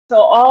So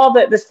all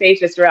the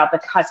stages throughout the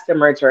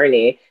customer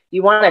journey,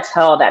 you want to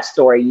tell that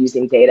story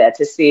using data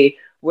to see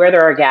where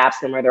there are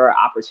gaps and where there are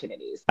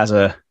opportunities. As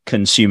a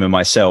consumer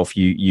myself,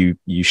 you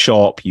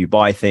shop, you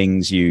buy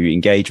things, you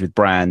engage with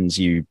brands,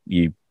 you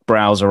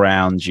browse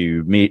around,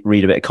 you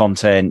read a bit of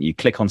content, you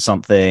click on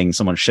something,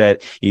 someone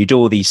shared, you do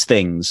all these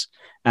things,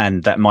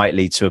 and that might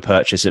lead to a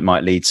purchase. It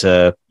might lead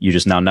to you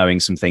just now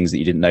knowing some things that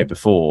you didn't know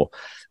before.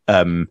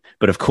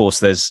 But of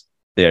course,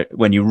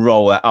 when you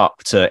roll that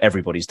up to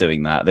everybody's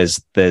doing that,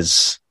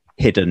 there's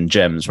hidden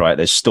gems, right?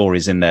 There's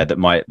stories in there that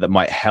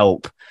might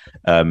help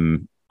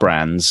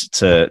brands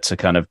to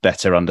kind of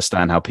better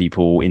understand how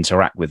people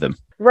interact with them.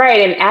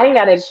 Right, and adding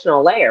that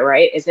additional layer,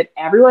 right? Is it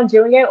everyone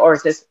doing it, or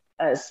is this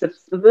I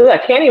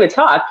can't even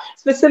talk,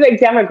 specific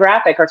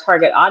demographic or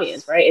target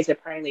audience, right? Is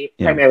it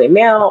primarily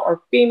male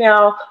or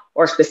female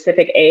or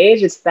specific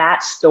age? It's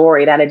that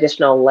story, that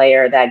additional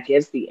layer that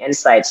gives the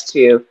insights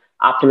to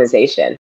optimization.